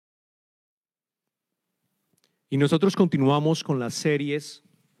Y nosotros continuamos con las series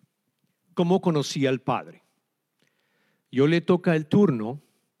 ¿Cómo conocí al Padre? Yo le toca el turno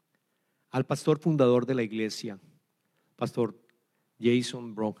al pastor fundador de la iglesia, pastor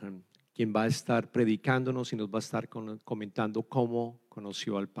Jason Bronham, quien va a estar predicándonos y nos va a estar comentando cómo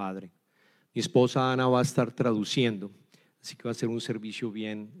conoció al Padre. Mi esposa Ana va a estar traduciendo, así que va a ser un servicio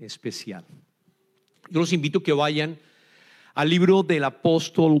bien especial. Yo los invito a que vayan al libro del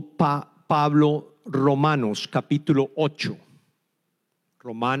apóstol Pablo, Romanos capítulo 8.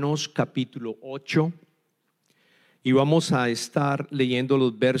 Romanos capítulo 8. Y vamos a estar leyendo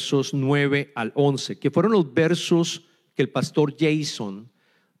los versos 9 al 11, que fueron los versos que el pastor Jason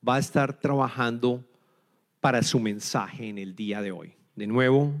va a estar trabajando para su mensaje en el día de hoy. De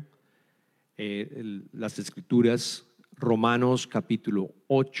nuevo, las escrituras, Romanos capítulo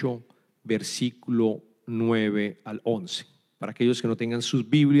 8, versículo 9 al 11. Para aquellos que no tengan sus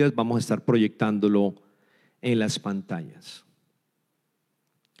Biblias, vamos a estar proyectándolo en las pantallas.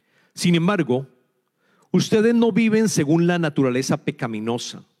 Sin embargo, ustedes no viven según la naturaleza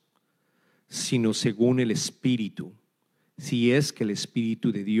pecaminosa, sino según el Espíritu, si es que el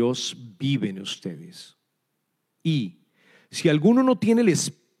Espíritu de Dios vive en ustedes. Y si alguno no tiene el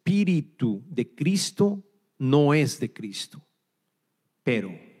Espíritu de Cristo, no es de Cristo.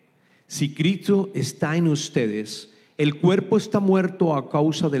 Pero si Cristo está en ustedes, el cuerpo está muerto a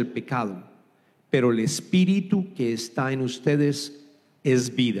causa del pecado, pero el Espíritu que está en ustedes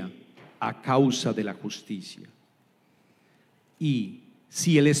es vida a causa de la justicia. Y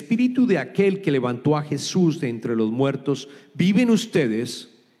si el Espíritu de aquel que levantó a Jesús de entre los muertos vive en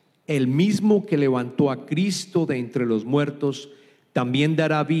ustedes, el mismo que levantó a Cristo de entre los muertos también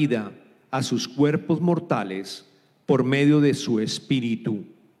dará vida a sus cuerpos mortales por medio de su Espíritu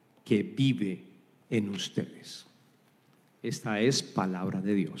que vive en ustedes. Esta es palabra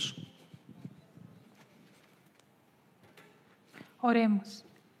de Dios. Oremos.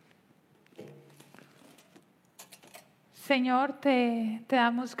 Señor, te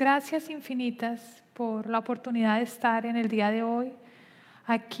damos gracias infinitas por la oportunidad de estar en el día de hoy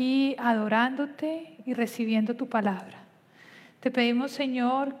aquí adorándote y recibiendo tu palabra. Te pedimos,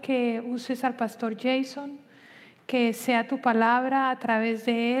 Señor, que uses al pastor Jason, que sea tu palabra a través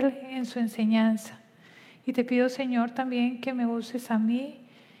de él en su enseñanza. Y te pido, Señor, también que me uses a mí,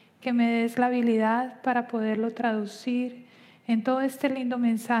 que me des la habilidad para poderlo traducir en todo este lindo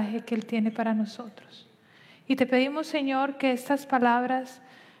mensaje que él tiene para nosotros. Y te pedimos, Señor, que estas palabras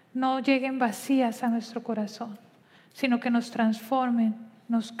no lleguen vacías a nuestro corazón, sino que nos transformen,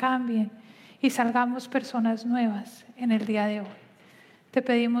 nos cambien y salgamos personas nuevas en el día de hoy. Te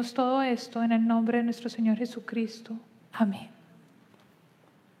pedimos todo esto en el nombre de nuestro Señor Jesucristo. Amén.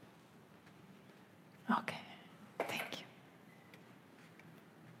 Okay, thank you.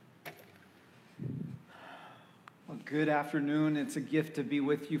 Well, good afternoon. It's a gift to be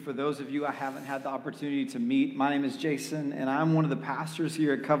with you. For those of you I haven't had the opportunity to meet, my name is Jason, and I'm one of the pastors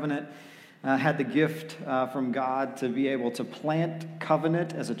here at Covenant. I had the gift from God to be able to plant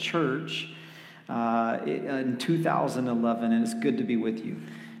Covenant as a church in 2011, and it's good to be with you.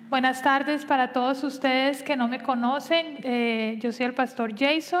 Buenas tardes para todos ustedes que no me conocen. Yo soy el pastor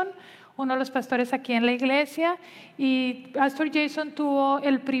Jason, uno de los pastores aquí en la iglesia, y Pastor Jason tuvo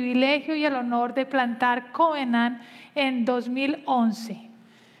el privilegio y el honor de plantar Covenant en 2011.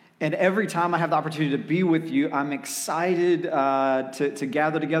 And every time I have the opportunity to be with you, I'm excited to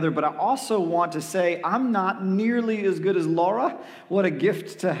gather together. But I also want to say I'm not nearly as good as Laura. What a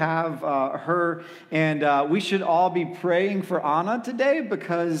gift to have her. And we should all be praying for Anna today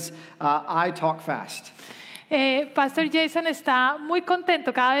because I talk fast. Pastor Jason está muy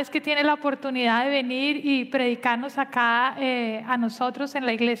contento cada vez que tiene la oportunidad de venir y predicarnos acá a nosotros en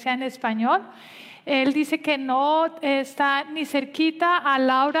la iglesia en español. Él dice que no está ni cerquita a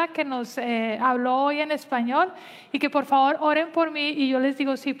Laura que nos habló hoy en español y que por favor oren por mí, y yo les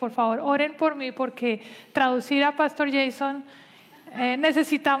digo sí, por favor oren por mí, porque traducir a Pastor Jason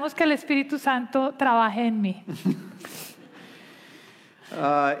necesitamos que el Espíritu Santo trabaje en mí.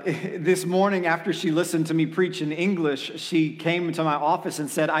 This morning, after she listened to me preach in English, she came to my office and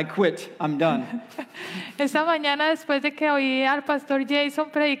said, I quit, I'm done. Esta mañana, después de que oí al pastor Jason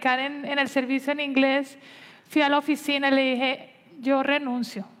predicar en el servicio en inglés, fui a la oficina y le dije, yo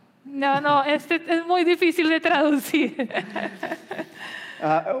renuncio. No, este es muy difícil de traducir.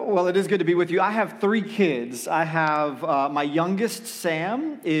 Well, it is good to be with you. I have 3 kids. I have my youngest,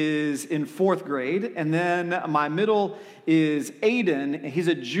 Sam, is in 4th grade, and then my middle is Aiden. He's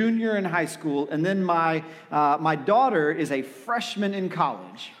a junior in high school, and then my daughter is a freshman in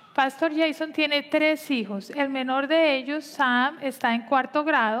college. Pastor Jason tiene 3 hijos. El menor de ellos, Sam, está en 4º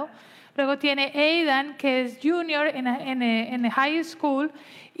grado. Luego tiene Aidan, que es junior en high school,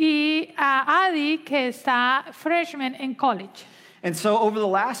 y a Adi, que está freshman en college. And so over the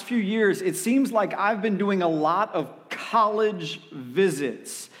last few years, it seems like I've been doing a lot of college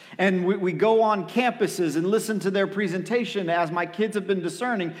visits. And we go on campuses and listen to their presentation as my kids have been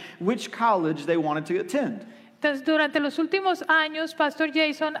discerning which college they wanted to attend. Entonces, durante los últimos años, Pastor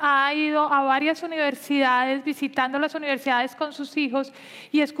Jason ha ido a varias universidades, visitando las universidades con sus hijos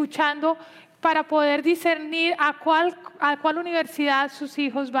y escuchando para poder discernir a cuál universidad sus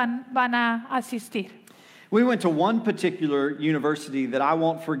hijos van a asistir. We went to one particular university that I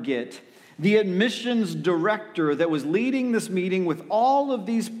won't forget. The admissions director that was leading this meeting with all of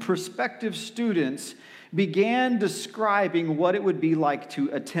these prospective students began describing what it would be like to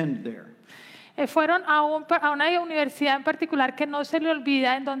attend there. Fueron a una universidad en particular que no se le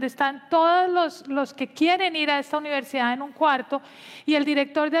olvida, en donde están todos los que quieren ir a esta universidad en un cuarto, y el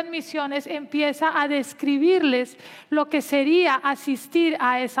director de admisiones empieza a describirles lo que sería asistir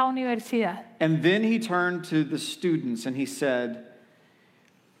a esa universidad. And then he turned to the students and he said,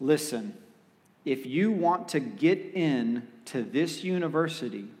 listen, if you want to get in to this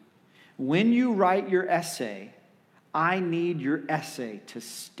university, when you write your essay, I need your essay to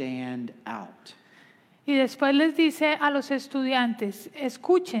stand out. Y después les dice a los estudiantes,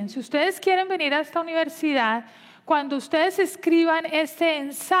 escuchen, si ustedes quieren venir a esta universidad, cuando ustedes escriban este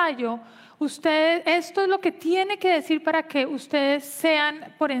ensayo, esto es lo que tiene que decir para que ustedes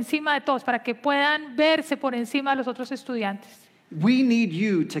sean por encima de todos, para que puedan verse por encima de los otros estudiantes. We need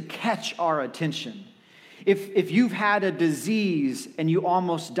you to catch our attention. If you've had a disease and you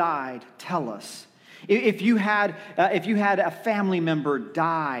almost died, tell us. If you had a family member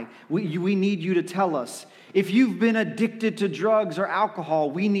die, we need you to tell us. If you've been addicted to drugs or alcohol,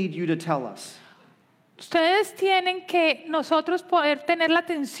 we need you to tell us. Ustedes tienen que nosotros poder tener la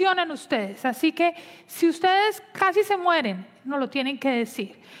atención en ustedes. Así que si ustedes casi se mueren, nos lo tienen que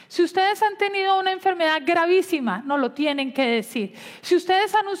decir. Si ustedes han tenido una enfermedad gravísima, nos lo tienen que decir. Si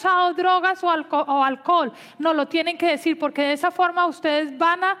ustedes han usado drogas o alcohol, nos lo tienen que decir, porque de esa forma ustedes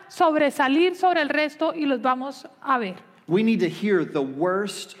van a sobresalir sobre el resto y los vamos a ver. We need to hear the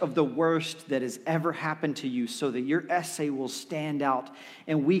worst of the worst that has ever happened to you so that your essay will stand out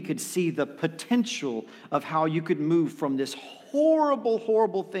and we could see the potential of how you could move from this horrible,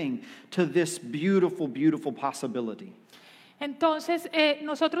 horrible thing to this beautiful, beautiful possibility. Entonces,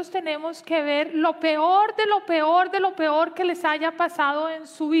 nosotros tenemos que ver lo peor de lo peor de lo peor que les haya pasado en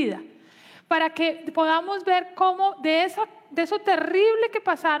su vida, para que podamos ver cómo de eso terrible que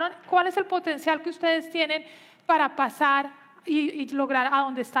pasaron, cuál es el potencial que ustedes tienen para pasar y lograr a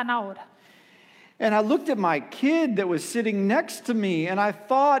donde están ahora. And I looked at my kid that was sitting next to me and I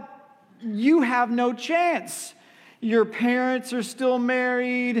thought, you have no chance. Your parents are still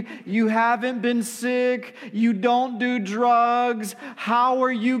married. You haven't been sick. You don't do drugs. How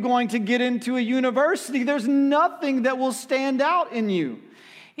are you going to get into a university? There's nothing that will stand out in you.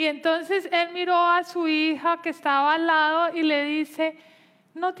 Y entonces él miró a su hija que estaba al lado y le dice,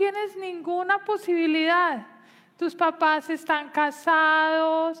 no tienes ninguna posibilidad. Tus papás están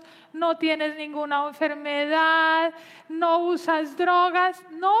casados, no tienes ninguna enfermedad, no usas drogas,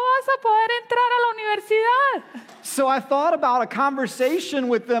 no vas a poder entrar a la universidad. So I thought about a conversation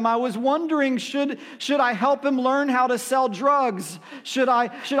with them. I was wondering, should I help him learn how to sell drugs? Should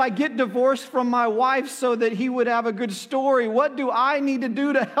I get divorced from my wife so that he would have a good story? What do I need to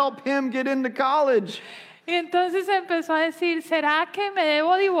do to help him get into college? Y entonces empezó a decir, ¿será que me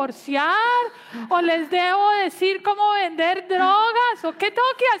debo divorciar? ¿O les debo decir cómo vender drogas? ¿O qué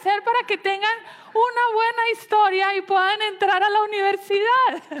tengo que hacer para que tengan una buena historia y puedan entrar a la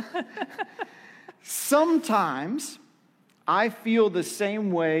universidad? Sometimes I feel the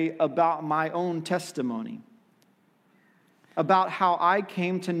same way about my own testimony, about how I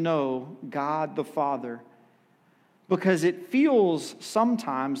came to know God the Father. Because it feels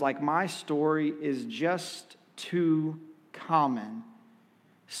sometimes like my story is just too common.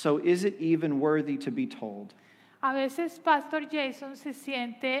 So is it even worthy to be told? A veces Pastor Jason se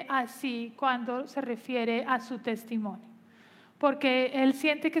siente así cuando se refiere a su testimonio. Porque él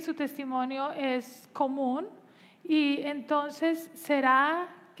siente que su testimonio es común y entonces será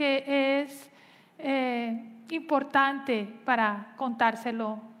que es importante para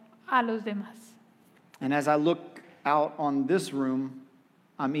contárselo a los demás. And as I look out on this room,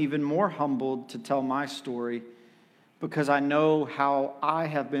 I'm even more humbled to tell my story because I know how I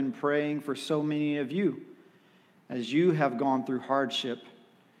have been praying for so many of you as you have gone through hardship,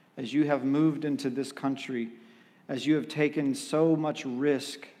 as you have moved into this country, as you have taken so much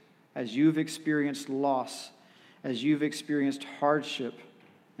risk, as you've experienced loss, as you've experienced hardship,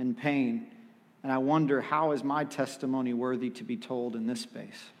 and pain. And I wonder, how is my testimony worthy to be told in this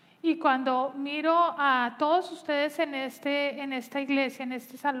space? Y cuando miro a todos ustedes en esta iglesia, en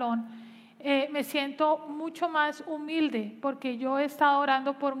este salón, me siento mucho más humilde porque yo he estado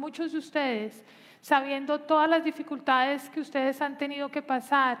orando por muchos de ustedes, sabiendo todas las dificultades que ustedes han tenido que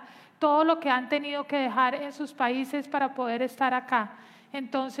pasar, todo lo que han tenido que dejar en sus países para poder estar acá.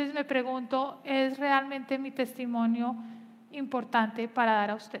 Entonces me pregunto, ¿es realmente mi testimonio importante para dar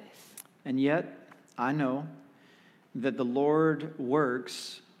a ustedes? And yet, I know that the Lord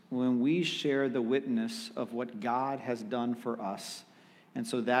works when we share the witness of what God has done for us. And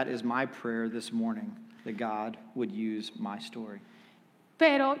so that is my prayer this morning, that God would use my story.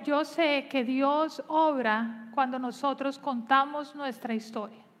 Pero yo sé que Dios obra cuando nosotros contamos nuestra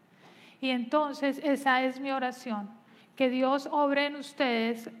historia. Y entonces esa es mi oración, que Dios obre en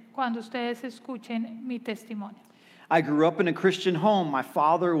ustedes cuando ustedes escuchen mi testimonio. I grew up in a Christian home. My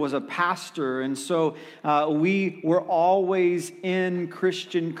father was a pastor, and so we were always in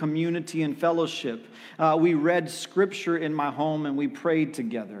Christian community and fellowship. We read scripture in my home and we prayed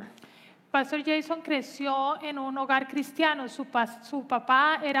together. Pastor Jason creció en un hogar cristiano, su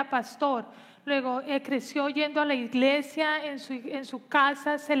papá era pastor, luego creció yendo a la iglesia, en su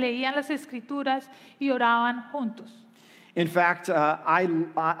casa se leían las escrituras y oraban juntos. In fact,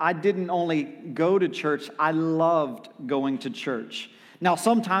 I didn't only go to church, I loved going to church. Now,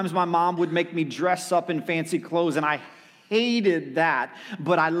 sometimes my mom would make me dress up in fancy clothes, and I hated that,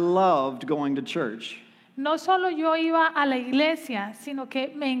 but I loved going to church. No solo yo iba a la iglesia, sino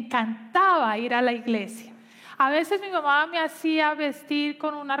que me encantaba ir a la iglesia. A veces mi mamá me hacía vestir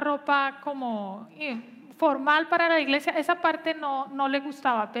con una ropa como formal para la iglesia. Esa parte no le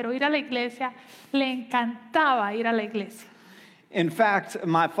gustaba, pero ir a la iglesia, le encantaba ir a la iglesia. In fact,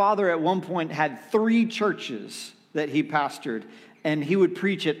 my father at one point had 3 churches that he pastored, and he would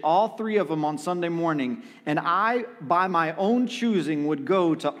preach at all 3 of them on Sunday morning. And I, by my own choosing, would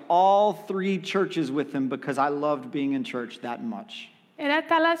go to all 3 churches with him because I loved being in church that much. Era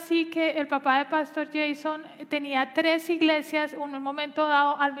tal así que el papá de Pastor Jason tenía 3 iglesias en un momento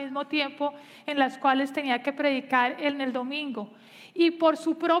dado al mismo tiempo en las cuales tenía que predicar en el domingo. Y por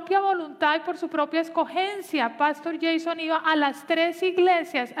su propia voluntad y por su propia escogencia, Pastor Jason iba a las 3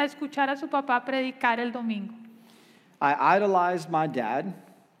 iglesias a escuchar a su papá predicar el domingo. I idolized my dad.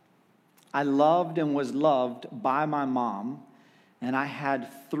 I loved and was loved by my mom. And I had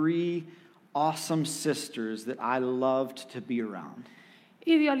 3 awesome sisters that I loved to be around.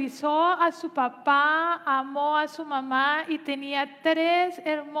 Idealizó a su papá, amó a su mamá y tenía 3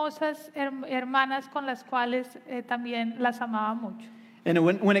 hermosas hermanas con las cuales también las amaba mucho. And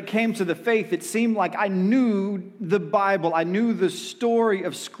when it came to the faith, it seemed like I knew the Bible. I knew the story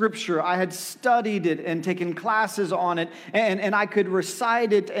of Scripture. I had studied it and taken classes on it, and I could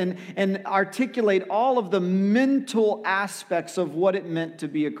recite it and articulate all of the mental aspects of what it meant to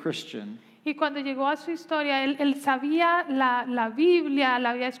be a Christian. Y cuando llegó a su historia, él sabía la Biblia,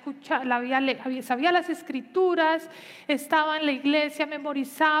 la había escuchado, sabía las escrituras, estaba en la iglesia,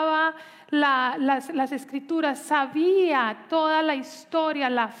 memorizaba las escrituras, sabía toda la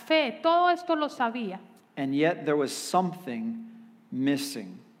historia, la fe, todo esto lo sabía. And yet there was something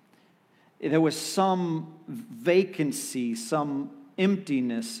missing. There was some vacancy, some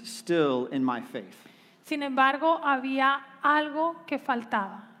emptiness still in my faith. Sin embargo, había algo que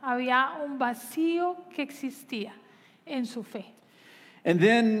faltaba. Había un vacío que existía en su fe. And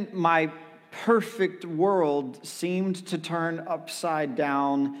then my perfect world seemed to turn upside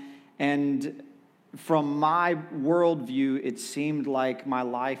down, and from my worldview, it seemed like my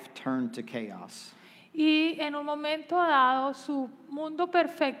life turned to chaos. Y en un momento dado, su mundo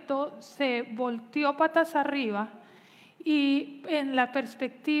perfecto se volteó patas arriba, y en la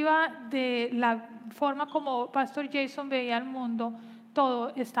perspectiva de la forma como Pastor Jason veía el mundo,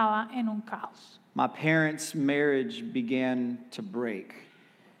 todo estaba en un caos. My parents' marriage began to break,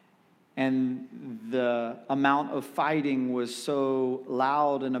 and the amount of fighting was so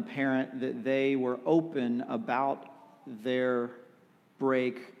loud and apparent that they were open about their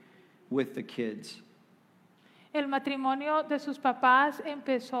break with the kids. El matrimonio de sus papás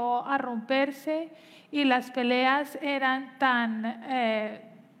empezó a romperse y las peleas eran tan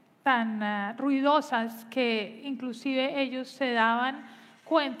ruidosas que inclusive ellos se daban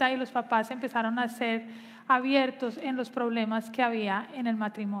cuenta y los papás empezaron a ser abiertos en los problemas que había en el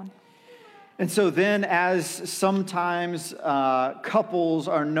matrimonio. And so then, as sometimes couples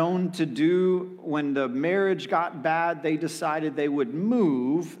are known to do, when the marriage got bad, they decided they would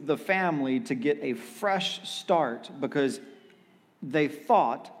move the family to get a fresh start because they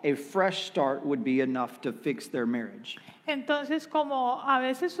thought a fresh start would be enough to fix their marriage. Entonces, como a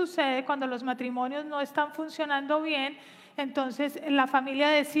veces sucede cuando los matrimonios no están funcionando bien, entonces la familia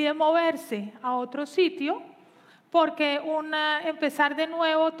decide moverse a otro sitio porque empezar de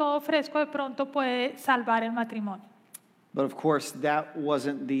nuevo todo fresco de pronto puede salvar el matrimonio. But of course, that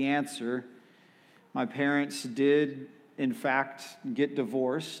wasn't the answer. My parents did, in fact, get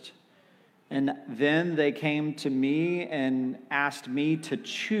divorced. And then they came to me and asked me to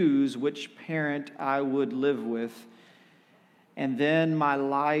choose which parent I would live with. And then my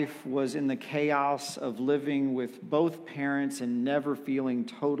life was in the chaos of living with both parents and never feeling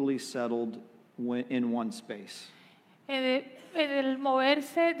totally settled in one space. El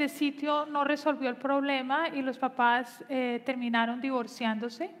moverse de sitio no resolvió el problema y los papás terminaron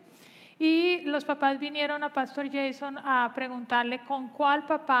divorciándose. Y los papás vinieron a Pastor Jason a preguntarle con cuál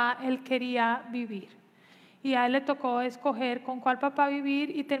papá él quería vivir. Y a él le tocó escoger con cuál papá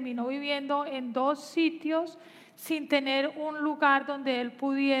vivir y terminó viviendo en 2 sitios sin tener un lugar donde él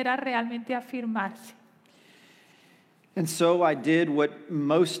pudiera realmente afirmarse. And so I did what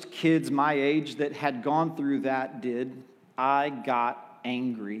most kids my age that had gone through that did. I got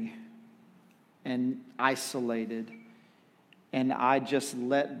angry and isolated. And I just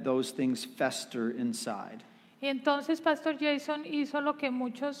let those things fester inside. Y entonces Pastor Jason hizo lo que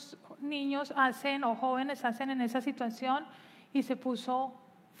muchos niños hacen o jóvenes hacen en esa situación y se puso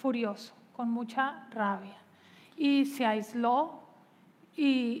furioso, con mucha rabia. Y se aisló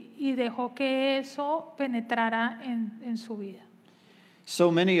y dejó que eso penetrara en su vida. So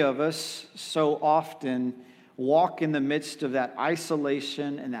many of us so often walk in the midst of that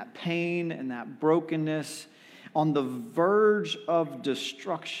isolation and that pain and that brokenness, on the verge of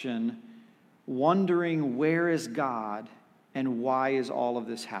destruction, wondering where is God and why is all of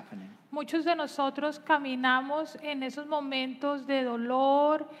this happening. Muchos de nosotros caminamos en esos momentos de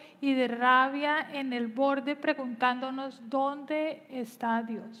dolor y de rabia en el borde preguntándonos dónde está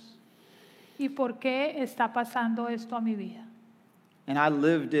Dios y por qué está pasando esto a mi vida. And I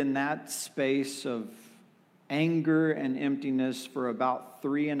lived in that space of anger and emptiness for about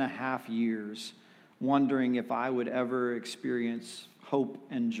 3.5 years, wondering if I would ever experience hope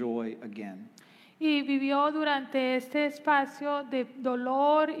and joy again. Y vivió durante este espacio de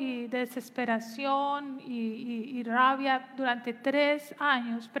dolor y desesperación y rabia durante 3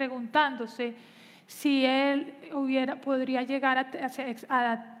 años, preguntándose si él podría llegar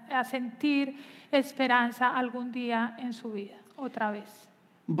a sentir esperanza algún día en su vida, otra vez.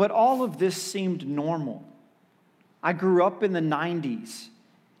 But all of this seemed normal. I grew up in the 90s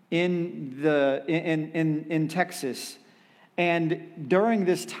in Texas. And during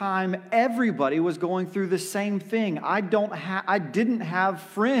this time, everybody was going through the same thing. I didn't have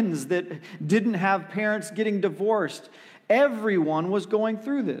friends that didn't have parents getting divorced. Everyone was going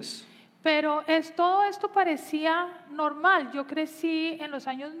through this. Pero todo esto parecía normal. Yo crecí en los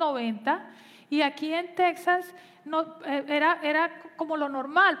años 90 y aquí en Texas era como lo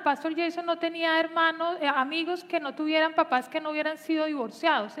normal. Pastor Jason no tenía hermanos, amigos que no tuvieran papás que no hubieran sido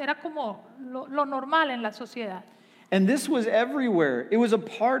divorciados. Era como lo normal en la sociedad. And this was everywhere. It was a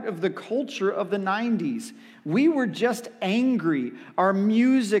part of the culture of the 90s. We were just angry. Our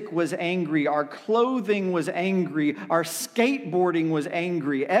music was angry. Our clothing was angry. Our skateboarding was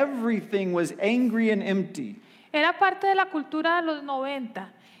angry. Everything was angry and empty. Era parte de la cultura de los 90.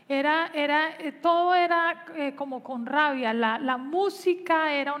 Todo era como con rabia. La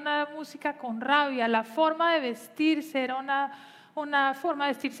música era una música con rabia. La forma de vestirse era una forma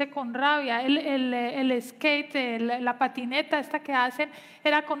de vestirse con rabia, el skate, la patineta esta que hacen,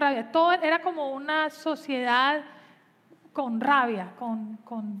 era con rabia. Todo era como una sociedad con rabia.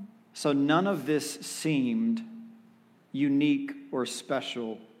 So none of this seemed unique or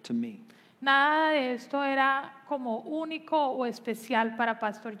special to me. Nada de esto era como único o especial para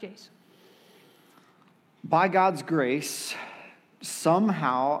Pastor Jason. By God's grace,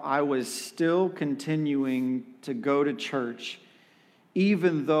 somehow I was still continuing to go to church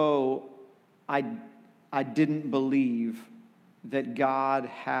even though I didn't believe that God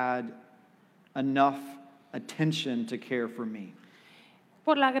had enough attention to care for me.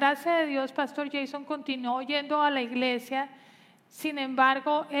 Por la gracia de Dios, Pastor Jason continuó yendo a la iglesia. Sin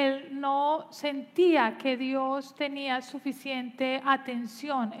embargo, él no sentía que Dios tenía suficiente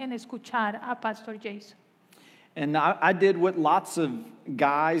atención en escuchar a Pastor Jason. And I did what lots of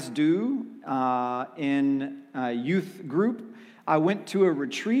guys do in a youth group. I went to a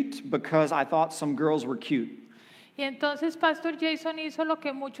retreat because I thought some girls were cute. Y entonces Pastor Jason hizo lo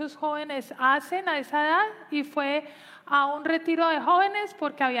que muchos jóvenes hacen a esa edad y fue a un retiro de jóvenes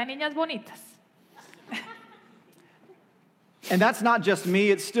porque había niñas bonitas. And that's not just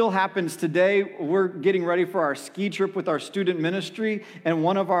me, it still happens today. We're getting ready for our ski trip with our student ministry, and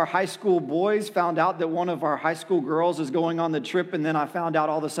one of our high school boys found out that one of our high school girls is going on the trip, and then I found out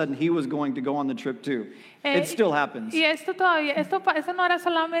all of a sudden he was going to go on the trip too. It still happens. Y esto todavía, eso no era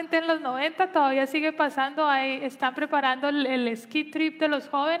solamente en los 90, todavía sigue pasando. Ahí están preparando el ski trip de los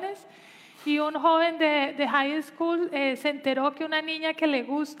jóvenes, y un joven de high school se enteró que una niña que le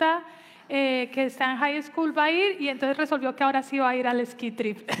gusta, que está en high school, va a ir, y entonces resolvió que ahora sí va a ir al ski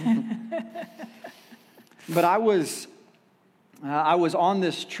trip. But I was on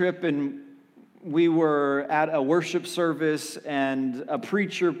this trip, and we were at a worship service, and a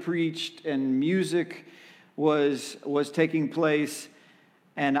preacher preached, and music was taking place,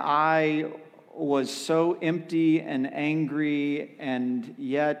 and I was so empty and angry, and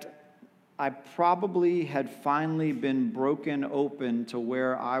yet I probably had finally been broken open to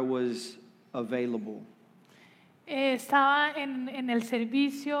where I was available. Estaba en el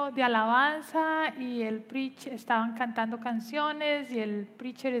servicio de alabanza, y estaban cantando canciones, y el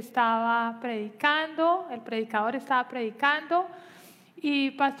preacher estaba predicando, el predicador estaba predicando,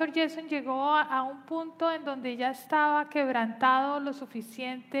 y Pastor Jason llegó a un punto en donde ya estaba quebrantado lo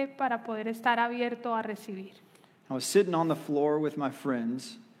suficiente para poder estar abierto a recibir. I was sitting on the floor with my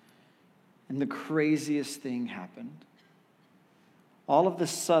friends, and the craziest thing happened. All of a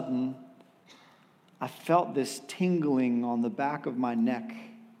sudden, I felt this tingling on the back of my neck,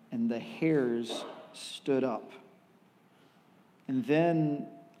 and the hairs stood up. And then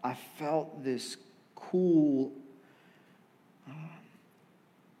I felt this cool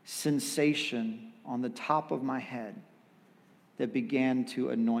sensation on the top of my head that began to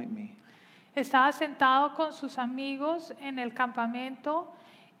anoint me. Estaba sentado con sus amigos en el campamento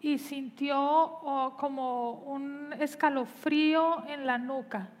y sintió como un escalofrío en la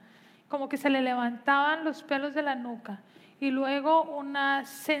nuca, como que se le levantaban los pelos de la nuca, y luego una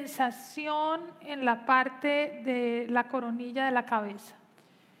sensación en la parte de la coronilla de la cabeza.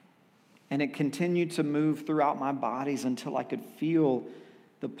 And it continued to move throughout my bodies until I could feel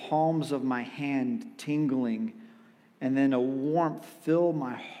the palms of my hand tingling, and then a warmth filled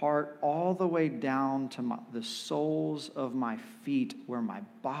my heart all the way down to the soles of my feet, where my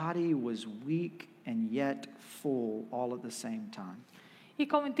body was weak and yet full all at the same time. Y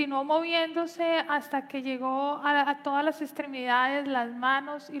continuó moviéndose hasta que llegó a todas las extremidades, las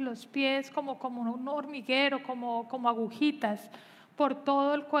manos y los pies, como un hormiguero, como agujitas por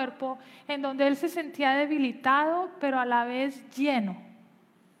todo el cuerpo, en donde él se sentía debilitado, pero a la vez lleno.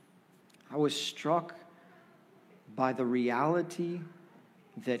 I was struck by the reality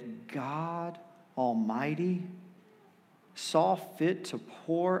that God Almighty saw fit to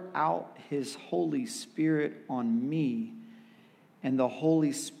pour out His Holy Spirit on me, and the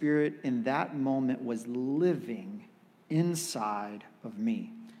Holy Spirit in that moment was living inside of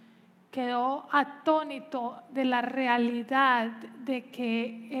me. Quedó atónito de la realidad de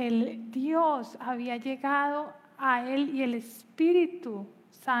que el Dios había llegado a él, y el Espíritu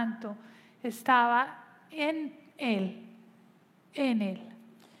Santo estaba en él.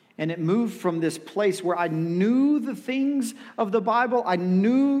 And it moved from this place where I knew the things of the Bible, I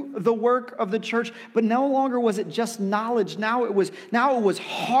knew the work of the church, but no longer was it just knowledge. Now it was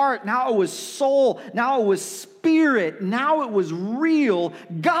heart, now it was soul, now it was spirit, now it was real.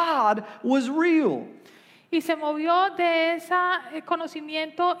 God was real. Y se movió de ese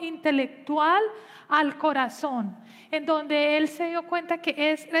conocimiento intelectual al corazón, en donde él se dio cuenta que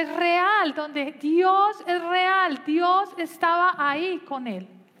es real, donde Dios es real, Dios estaba ahí con él.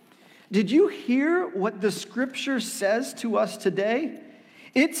 Did you hear what the scripture says to us today?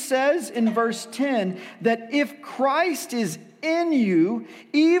 It says in verse 10 that if Christ is in you,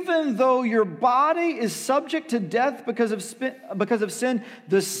 even though your body is subject to death because of sin,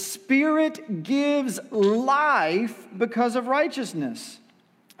 the Spirit gives life because of righteousness.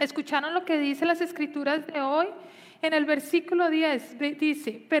 ¿Escucharon lo que dice las escrituras de hoy? En el versículo 10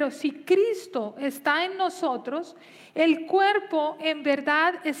 dice: pero si Cristo está en nosotros, el cuerpo en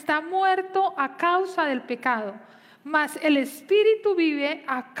verdad está muerto a causa del pecado, mas el espíritu vive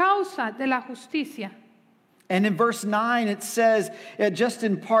a causa de la justicia. And in verse 9 it says, just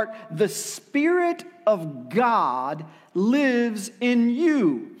in part, the Spirit of God lives in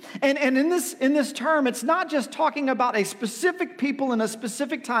you. And in this term, it's not just talking about a specific people in a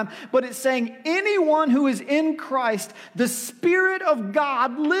specific time, but it's saying anyone who is in Christ, the Spirit of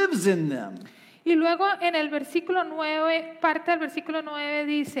God lives in them. Y luego en el versículo 9, parte del versículo 9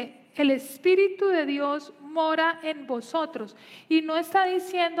 dice: el Espíritu de Dios mora en vosotros. Y no está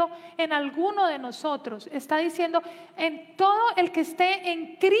diciendo en alguno de nosotros, está diciendo en todo el que esté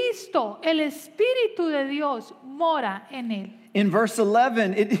en Cristo, el Espíritu de Dios mora en él. In verse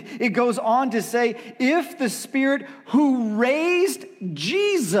 11, it goes on to say, if the Spirit who raised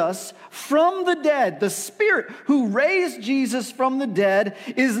Jesus from the dead, the Spirit who raised Jesus from the dead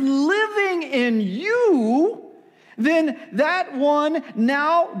is living in you, then that one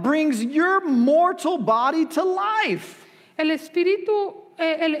now brings your mortal body to life. El Espíritu,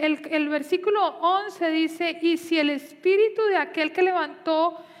 el versículo 11 dice, y si el Espíritu de aquel que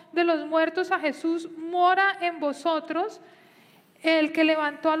levantó de los muertos a Jesús mora en vosotros, el que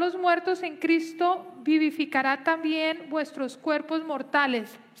levantó a los muertos en Cristo vivificará también vuestros cuerpos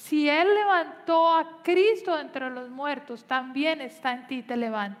mortales. Si Él levantó a Cristo entre los muertos, también está en ti, te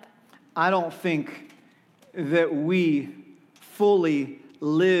levanta. I don't think that we fully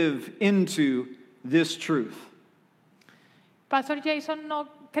live into this truth. Pastor Jason no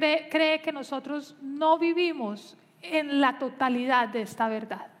cree que nosotros no vivimos en la totalidad de esta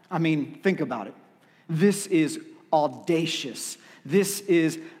verdad. I mean, think about it. This is audacious. This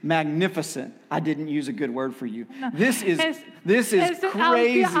is magnificent. I didn't use a good word for you. No. This is crazy. Este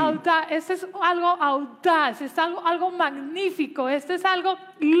es algo audaz, es algo magnífico, este es algo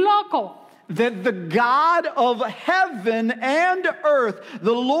loco. That the God of heaven and earth,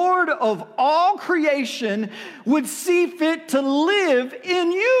 the Lord of all creation, would see fit to live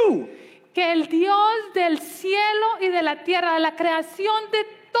in you. Que el Dios del cielo y de la tierra, de la creación de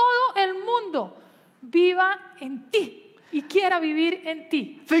todo el mundo, viva en ti y quiera vivir en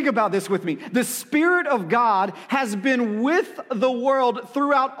ti. Think about this with me. The Spirit of God has been with the world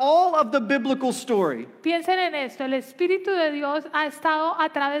throughout all of the biblical story. Piensen en esto, el Espíritu de Dios ha estado a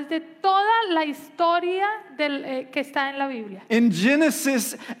través de toda la historia que está en la Biblia. In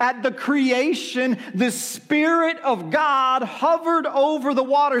Genesis, at the creation, the Spirit of God hovered over the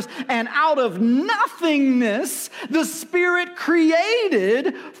waters, and out of nothingness, the Spirit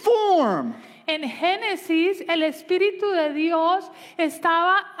created form. En Génesis, el Espíritu de Dios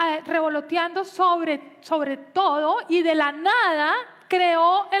estaba revoloteando sobre todo y de la nada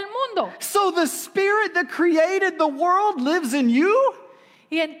creó el mundo. So the Spirit that created the world lives in you?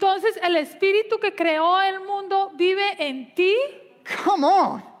 Y entonces el Espíritu que creó el mundo vive en ti. Come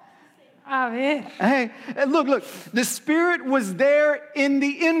on. A ver. Hey, look. The Spirit was there in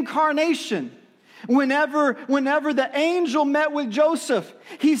the incarnation. Whenever the angel met with Joseph,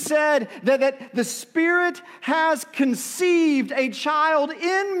 he said that the Spirit has conceived a child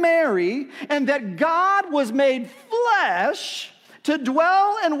in Mary, and that God was made flesh to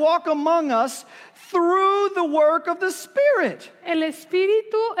dwell and walk among us through the work of the Spirit. El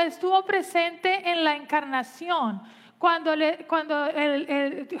Espíritu estuvo presente en la encarnación. Cuando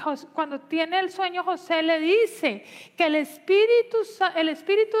tiene el sueño, José le dice que el Espíritu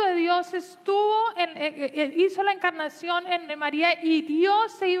de Dios hizo la encarnación en María y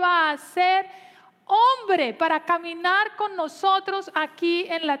Dios se iba a hacer hombre para caminar con nosotros aquí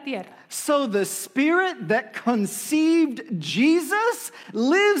en la tierra. So the Spirit that conceived Jesus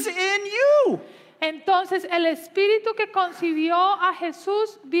lives in you. Entonces el Espíritu que concibió a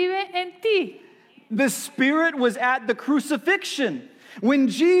Jesús vive en ti. The Spirit was at the crucifixion. When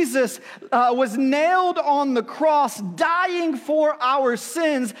Jesus was nailed on the cross, dying for our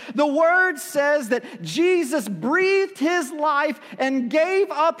sins, the Word says that Jesus breathed His life and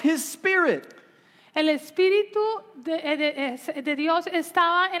gave up His Spirit. El Espíritu de Dios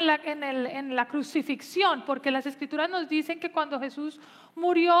estaba en la crucifixión, porque las Escrituras nos dicen que cuando Jesús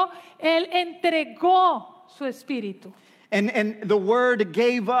murió, Él entregó su Espíritu. And the word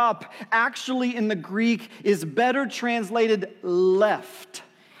gave up, actually in the Greek, is better translated left.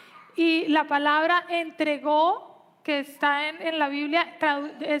 Y la palabra entregó, que está en la Biblia,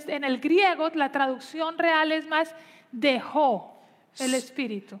 en el griego, la traducción real es más dejó el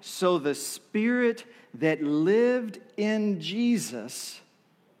Espíritu. So the Spirit that lived in Jesus,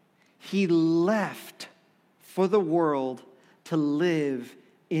 He left for the world to live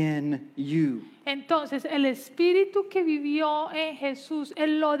in you. Entonces, el Espíritu que vivió en Jesús,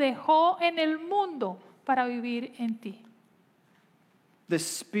 Él lo dejó en el mundo para vivir en ti. The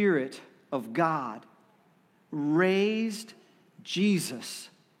Spirit of God raised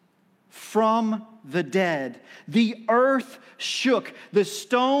Jesus from the dead. The earth shook, the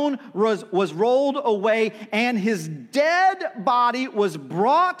stone was rolled away, and His dead body was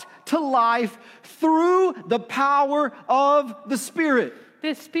brought to life through the power of the Spirit.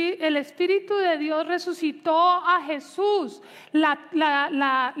 El Espíritu de Dios resucitó a Jesús. La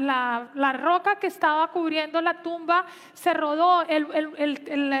roca que estaba cubriendo la tumba se rodó,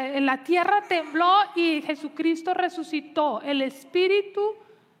 la tierra tembló y Jesucristo resucitó. El Espíritu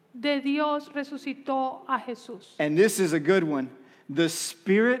de Dios resucitó a Jesús. And this is a good one. The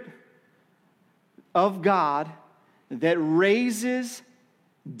Spirit of God that raises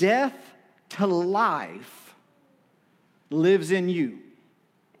death to life lives in you.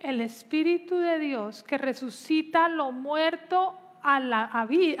 El Espíritu de Dios que resucita lo muerto a la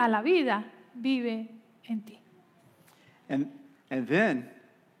vida vive en ti. And then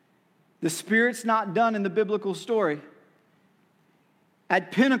the Spirit's not done in the biblical story.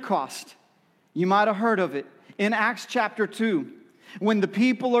 At Pentecost, you might have heard of it. In Acts chapter 2, when the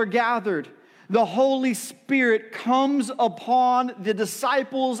people are gathered, the Holy Spirit comes upon the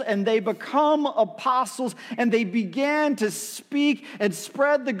disciples and they become apostles and they began to speak and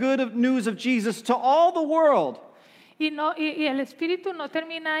spread the good news of Jesus to all the world. Y el Espíritu no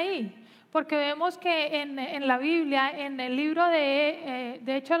termina ahí, porque vemos que en la Biblia, en el libro de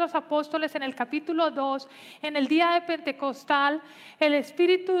Hechos de los Apóstoles, en el capítulo 2, en el día de Pentecostal, el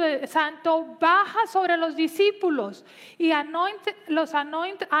Espíritu Santo baja sobre los discípulos y los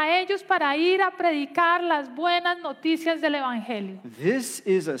anointa a ellos para ir a predicar las buenas noticias del Evangelio. This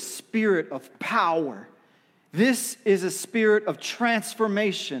is a spirit of power. This is a spirit of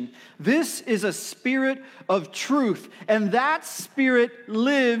transformation. This is a spirit of truth. And that spirit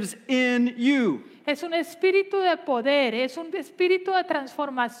lives in you. Es un espíritu de poder, es un espíritu de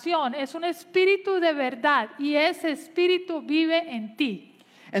transformación, es un espíritu de verdad y ese espíritu vive en ti.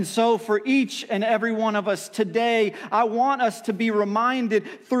 And so for each and every one of us today, I want us to be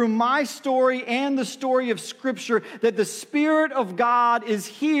reminded through my story and the story of Scripture that the Spirit of God is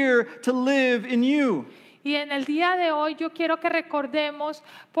here to live in you. Y en el día de hoy yo quiero que recordemos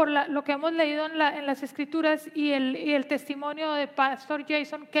por lo que hemos leído en las Escrituras y el testimonio de Pastor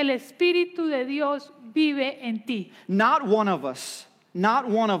Jason, que el Espíritu de Dios vive en ti. Not one of us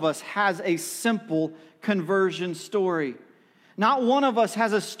has a simple conversion story. Not one of us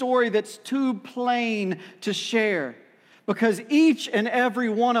has a story that's too plain to share. Because each and every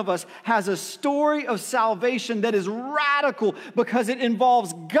one of us has a story of salvation that is radical because it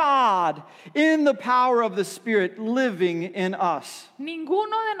involves God in the power of the Spirit living in us.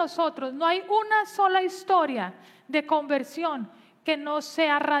 Ninguno de nosotros, no hay una sola historia de conversión que no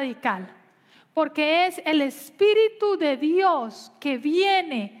sea radical, porque es el Espíritu de Dios que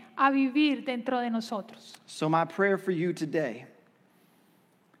viene a vivir dentro de nosotros. So my prayer for you today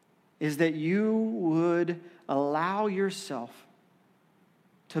is that you would allow yourself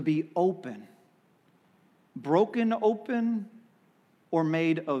to be open, broken open, or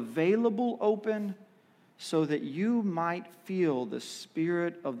made available open, so that you might feel the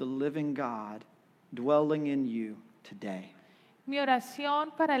Spirit of the living God dwelling in you today. Mi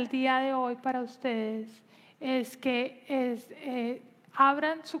oración para el día de hoy para ustedes es que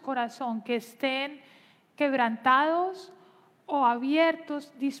abran su corazón, que estén quebrantados o abiertos,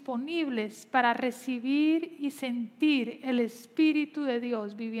 disponibles para recibir y sentir el Espíritu de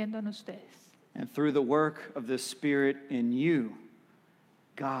Dios viviendo en ustedes. And through the work of the Spirit in you,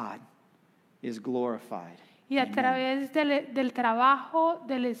 God is glorified. Y a Amen. través del trabajo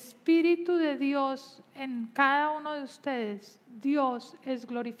del Espíritu de Dios en cada uno de ustedes, Dios es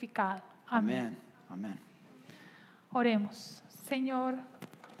glorificado. Amén. Amen. Amen. Oremos. Señor,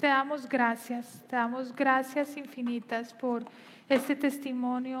 te damos gracias infinitas por este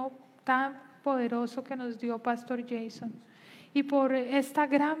testimonio tan poderoso que nos dio Pastor Jason y por esta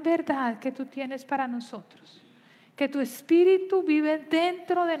gran verdad que tú tienes para nosotros, que tu Espíritu vive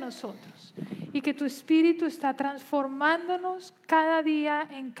dentro de nosotros y que tu Espíritu está transformándonos cada día,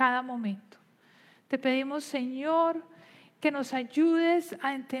 en cada momento. Te pedimos, Señor, que nos ayudes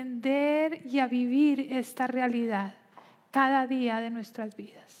a entender y a vivir esta realidad cada día de nuestras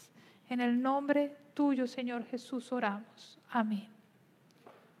vidas. En el nombre tuyo, Señor Jesús, oramos. Amén.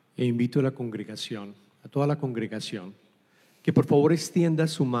 E invito a la congregación, a toda la congregación, que por favor extienda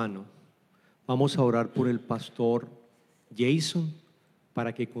su mano. Vamos a orar por el pastor Jason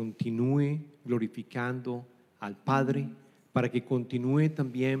para que continúe glorificando al Padre, para que continúe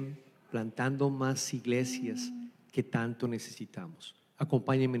también plantando más iglesias que tanto necesitamos.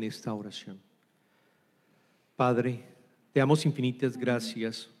 Acompáñenme en esta oración. Padre, te damos infinitas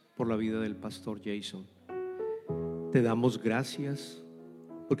gracias por la vida del pastor Jason. Te damos gracias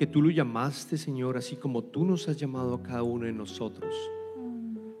porque tú lo llamaste, Señor, así como tú nos has llamado a cada uno de nosotros,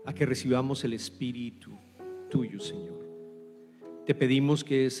 a que recibamos el Espíritu tuyo, Señor. Te pedimos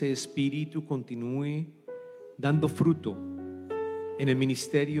que ese Espíritu continúe dando fruto en el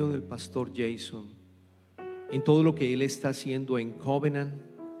ministerio del pastor Jason, en todo lo que él está haciendo en Covenant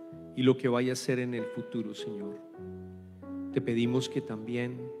y lo que vaya a hacer en el futuro, Señor. Te pedimos que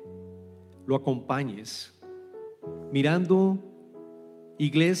también lo acompañes mirando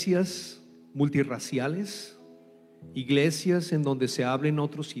iglesias multirraciales, iglesias en donde se hablen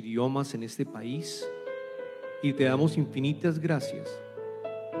otros idiomas en este país, y te damos infinitas gracias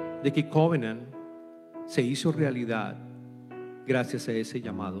de que Covenant se hizo realidad gracias a ese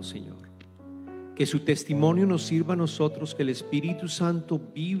llamado, Señor. Que su testimonio nos sirva a nosotros, que el Espíritu Santo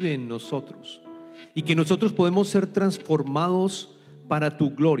vive en nosotros y que nosotros podemos ser transformados para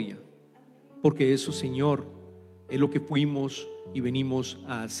tu gloria, porque eso, Señor, es lo que fuimos y venimos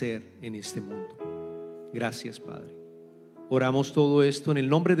a hacer en este mundo. Gracias, Padre. Oramos todo esto en el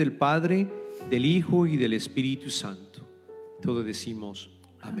nombre del Padre, del Hijo y del Espíritu Santo. Todos decimos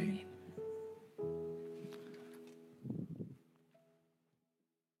amén.